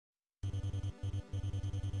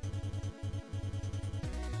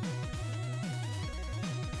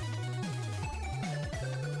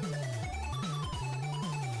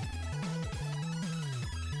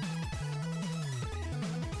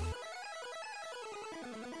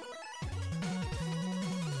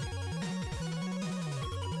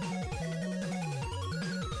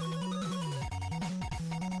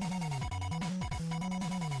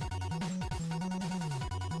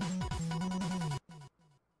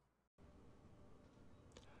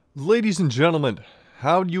Ladies and gentlemen,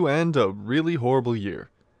 how'd you end a really horrible year?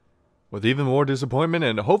 With even more disappointment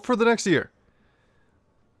and hope for the next year.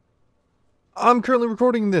 I'm currently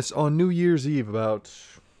recording this on New Year's Eve about...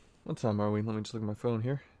 What time are we? Let me just look at my phone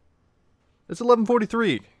here. It's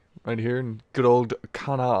 11:43, right here in good old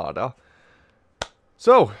Canada.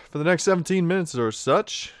 So, for the next 17 minutes or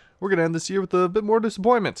such, we're going to end this year with a bit more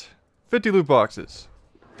disappointment. 50 loot boxes.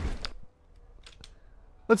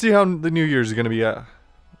 Let's see how the New Year's is going to be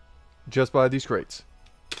just by these crates.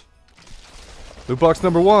 Loot box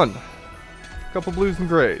number 1. Couple blues and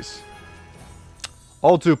grays.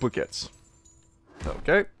 All duplicates.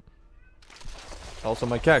 Okay. Also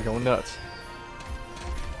my cat going nuts.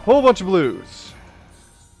 Whole bunch of blues.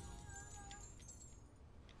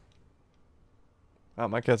 Wow,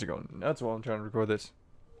 my cats are going nuts while I'm trying to record this.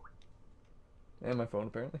 And my phone,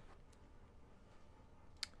 apparently.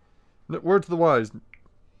 Word to the wise.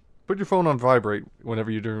 Put your phone on vibrate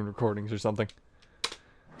whenever you're doing recordings or something.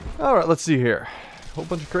 Alright, let's see here. Whole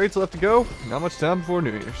bunch of crates left to go. Not much time before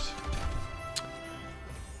New Year's.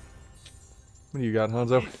 What do you got,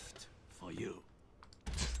 Hanzo? Gift for you.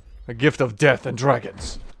 A gift of death and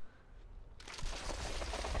dragons.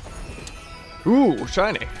 Ooh,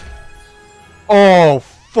 shiny. Oh,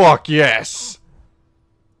 fuck yes!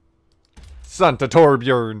 Santa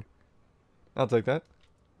Torbjorn. I'll take that.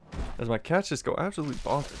 As my cats just go absolutely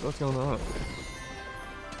bonkers. What's going on?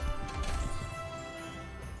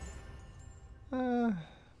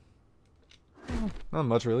 Not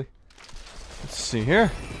much really. Let's see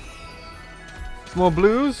here. Some more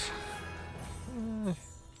blues.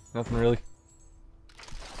 Nothing really.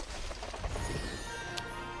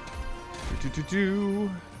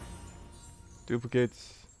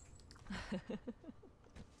 Duplicates.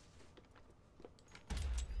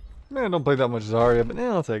 Man, I don't play that much Zarya, but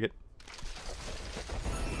yeah, I'll take it.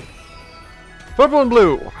 Purple and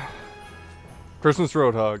blue. Christmas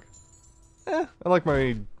Roadhog. I like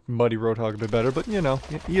my muddy Roadhog a bit better, but you know,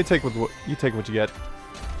 you take what you get.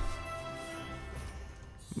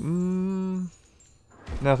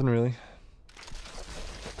 Nothing really.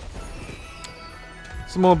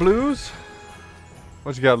 Some more blues.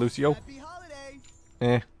 What you got, Lucio?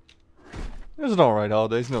 Eh. It was an alright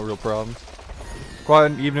holidays, no real problems.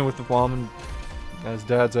 Quiet evening with the woman as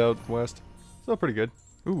dad's out west. So pretty good.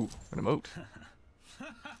 Ooh, an emote.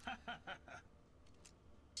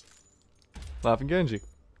 Laughing Genji.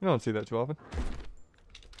 You don't see that too often.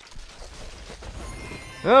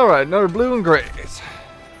 Alright, another blue and grays.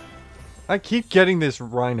 I keep getting this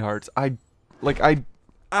Reinhardt. I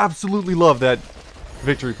absolutely love that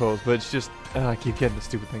victory pose, but it's just, I keep getting the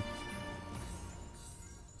stupid thing.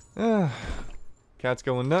 Cat's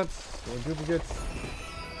going nuts. Going duplicates.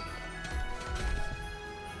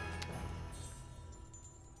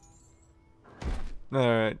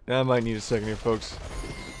 Alright, I might need a second here, folks.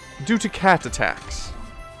 Due to cat attacks.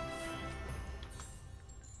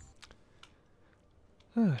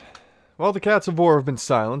 Well, the cats of war have been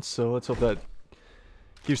silenced, so let's hope that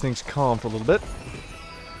keeps things calm for a little bit.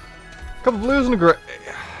 Couple blues and a gray.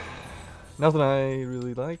 Nothing I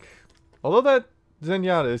really like. Although that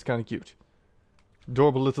Zenyatta is kind of cute.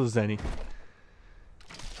 Adorable little Zenny.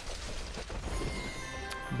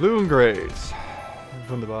 Blue and grays.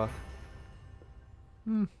 Wunderbar.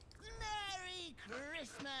 Merry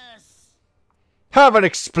Christmas. Have an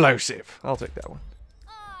explosive. I'll take that one.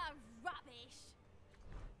 Ah,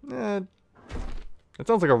 rubbish. That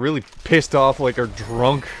sounds like a really pissed off, like a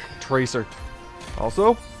drunk Tracer.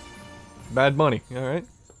 Also, bad money. Alright.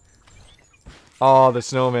 Oh, the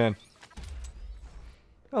snowman.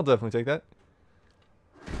 I'll definitely take that.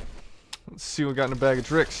 Let's see what we got in a bag of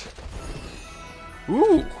tricks.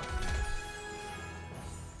 Ooh.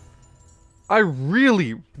 I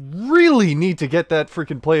really, really need to get that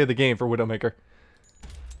freaking play of the game for Widowmaker.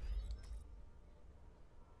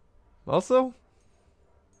 Also,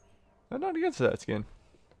 I'm not against that skin.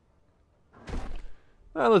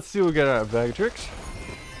 Now let's see what we got out of a bag of tricks.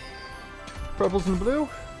 Purples and blue.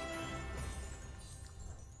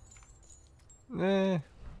 Meh.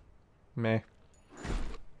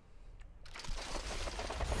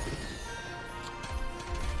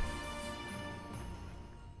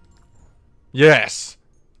 Yes!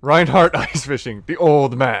 Reinhardt ice fishing, the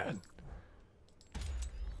old man.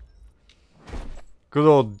 Good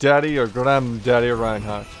old daddy or granddaddy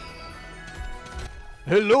Reinhardt.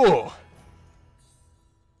 Hello!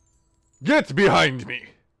 Get behind me!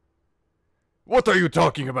 What are you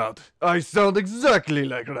talking about? I sound exactly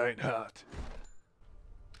like Reinhardt.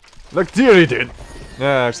 Like Tyrion did.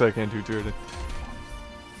 Nah, actually I can't do Tyrion.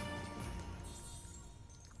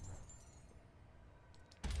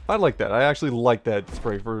 I like that. I actually like that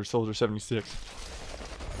spray for Soldier 76.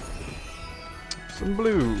 Some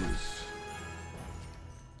blues.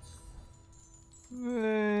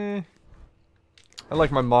 I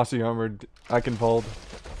like my mossy armored Eichenwald.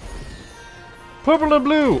 Purple and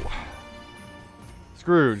blue!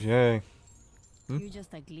 Scrooge, yay. You're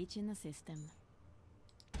just a glitch in the system.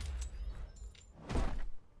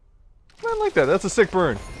 I like that. That's a sick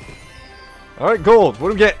burn. Alright, gold. What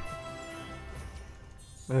do we get?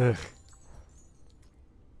 Ugh.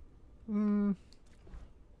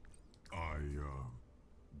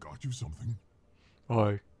 Got you something.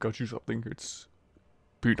 I got you something. It's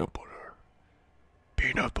peanut butter.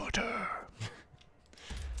 Peanut butter.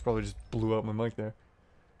 Probably just blew out my mic there.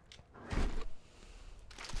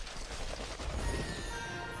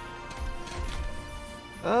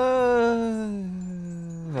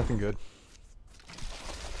 Nothing good.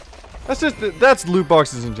 That's loot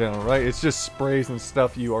boxes in general, right? It's just sprays and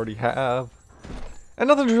stuff you already have. And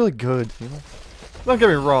nothing's really good, you know? Don't get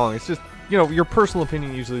me wrong, it's just, you know, your personal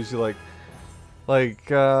opinion usually is like,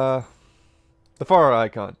 the Far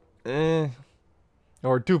Icon.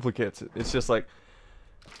 Or duplicates. It's just like,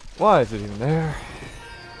 why is it even there?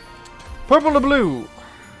 Purple and blue.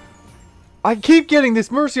 I keep getting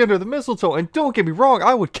this Mercy under the mistletoe, and don't get me wrong,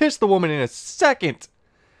 I would kiss the woman in a second.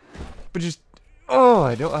 But just, oh,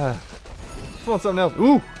 I don't, just want something else.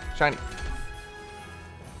 Ooh, shiny.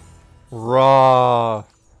 Raw.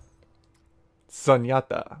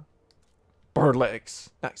 Sunyata. Bird legs.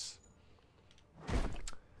 Nice.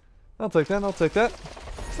 I'll take that, I'll take that.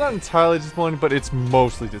 It's not entirely disappointing, but it's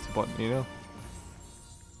mostly disappointing, you know?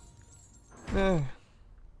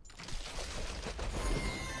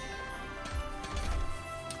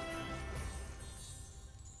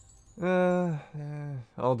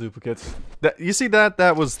 All duplicates. You see that?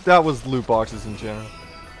 That was loot boxes in general.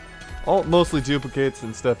 All mostly duplicates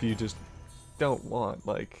and stuff you just don't want,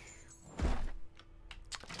 like.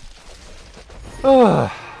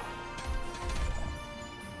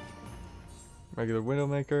 Regular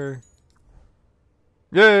Widowmaker.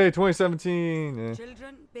 Yay, 2017.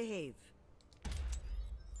 Children, behave.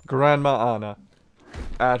 Grandma Anna.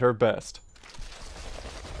 At her best.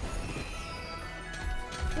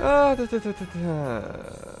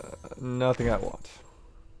 Nothing I want.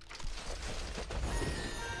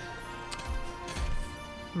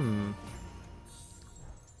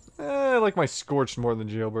 I like my Scorched more than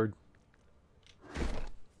Jailbird.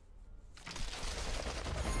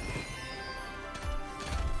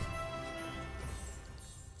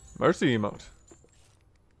 Mercy emote.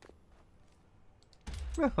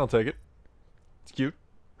 I'll take it. It's cute.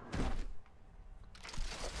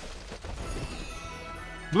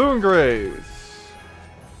 Blue and grays.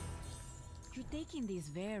 You're taking this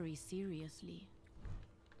very seriously.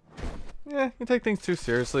 Yeah, you take things too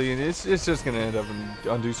seriously, and it's just gonna end up in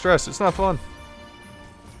undue stress. It's not fun.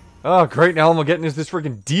 Oh, great! Now all I'm getting is this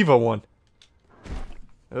freaking Diva one.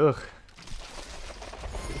 Ugh.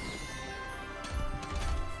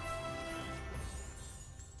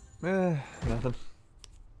 Nothing.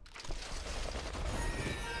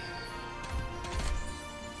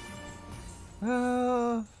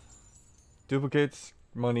 Duplicates,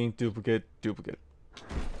 money, duplicate, duplicate.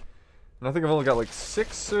 And I think I've only got like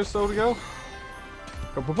 6 or so to go.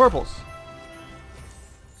 Couple purples.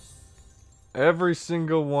 Every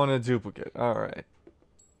single one a duplicate. Alright.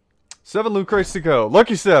 7 loot crates to go.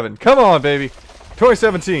 Lucky 7. Come on, baby.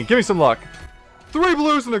 2017. Give me some luck. 3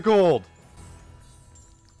 blues and a gold.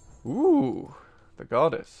 Ooh. The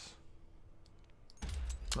goddess.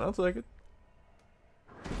 I'll take it.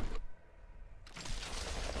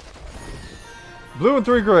 Blue and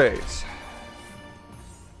 3 grays.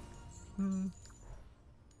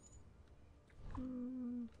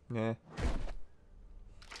 Nah.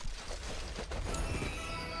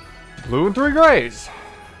 Blue and 3 grays.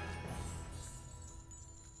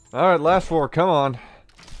 Alright, last 4. Come on.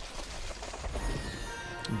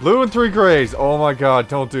 Blue and 3 grays. Oh my god,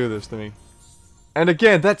 don't do this to me. And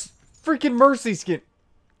again, that's freaking Mercy skin.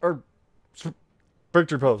 Or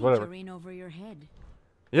victory pose, whatever. You're in over your head.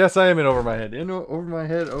 Yes, I am in over my head. In over my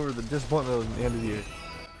head, over the disappointment at the end of the year.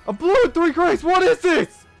 A blue and 3 grays! What is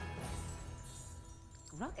this?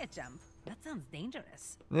 Rocket jump? That sounds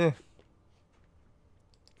dangerous. Yeah.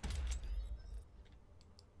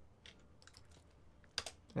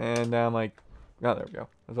 And now I'm like, oh, there we go.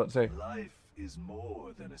 I was about to say. Life is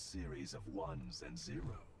more than a series of ones and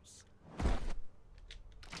zeros.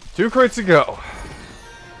 2 crates to go.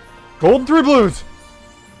 Gold and 3 blues.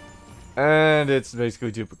 And it's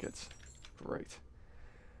basically duplicates. Great.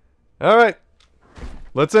 Alright.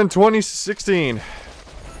 Let's end 2016.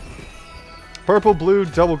 Purple, blue,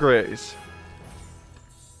 double grays.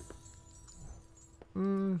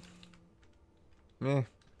 Meh.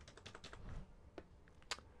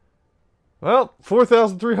 Well,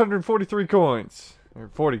 4,343 coins. Or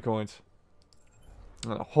 40 coins.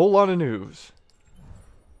 And a whole lot of news.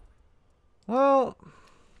 Well.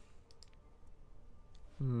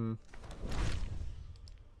 You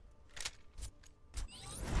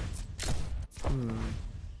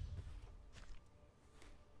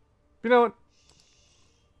know what?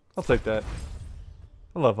 I'll take that.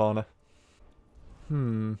 I love Ana.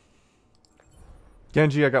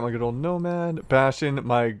 Genji, I got my good old Nomad. Bastion,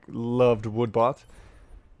 my loved Woodbot.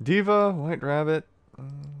 Diva, White Rabbit.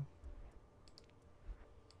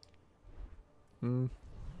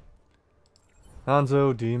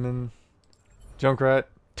 Hanzo, Demon. Junkrat,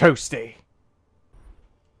 Toasty.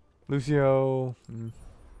 Lucio,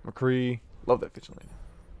 McCree. Love that Vigilante.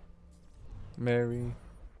 Mary.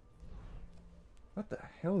 What the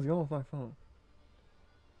hell is going on with my phone?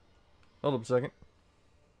 Hold up a second.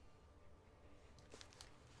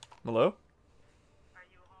 Hello? Are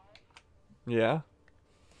you home? Yeah?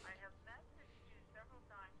 I have messaged you several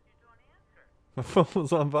times. You don't answer. My phone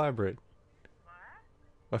was on vibrate. What?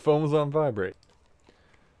 My phone was on vibrate.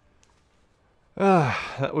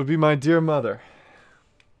 Ah, that would be my dear mother.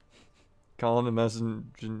 Calling and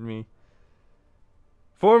messaging me.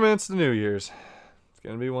 4 minutes to New Year's. It's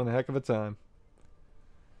gonna be one heck of a time.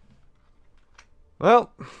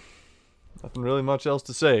 Well, nothing really much else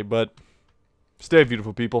to say, but stay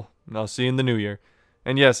beautiful, people, and I'll see you in the new year.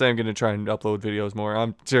 And yes, I am going to try and upload videos more.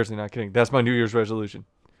 I'm seriously not kidding. That's my New Year's resolution.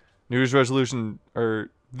 New Year's resolution,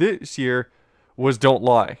 this year, was don't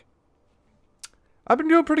lie. I've been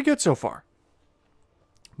doing pretty good so far.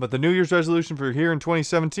 But the New Year's resolution for here in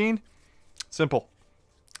 2017, simple.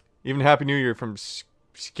 Even Happy New Year from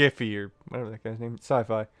Skiffy, or whatever that guy's name,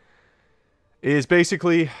 Sci-Fi, is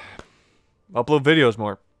basically upload videos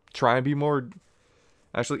more. Try and be more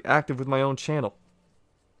actually active with my own channel.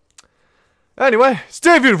 Anyway,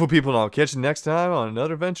 stay beautiful, people, and I'll catch you next time on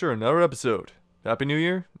another adventure, another episode. Happy New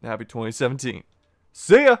Year, happy 2017.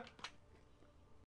 See ya!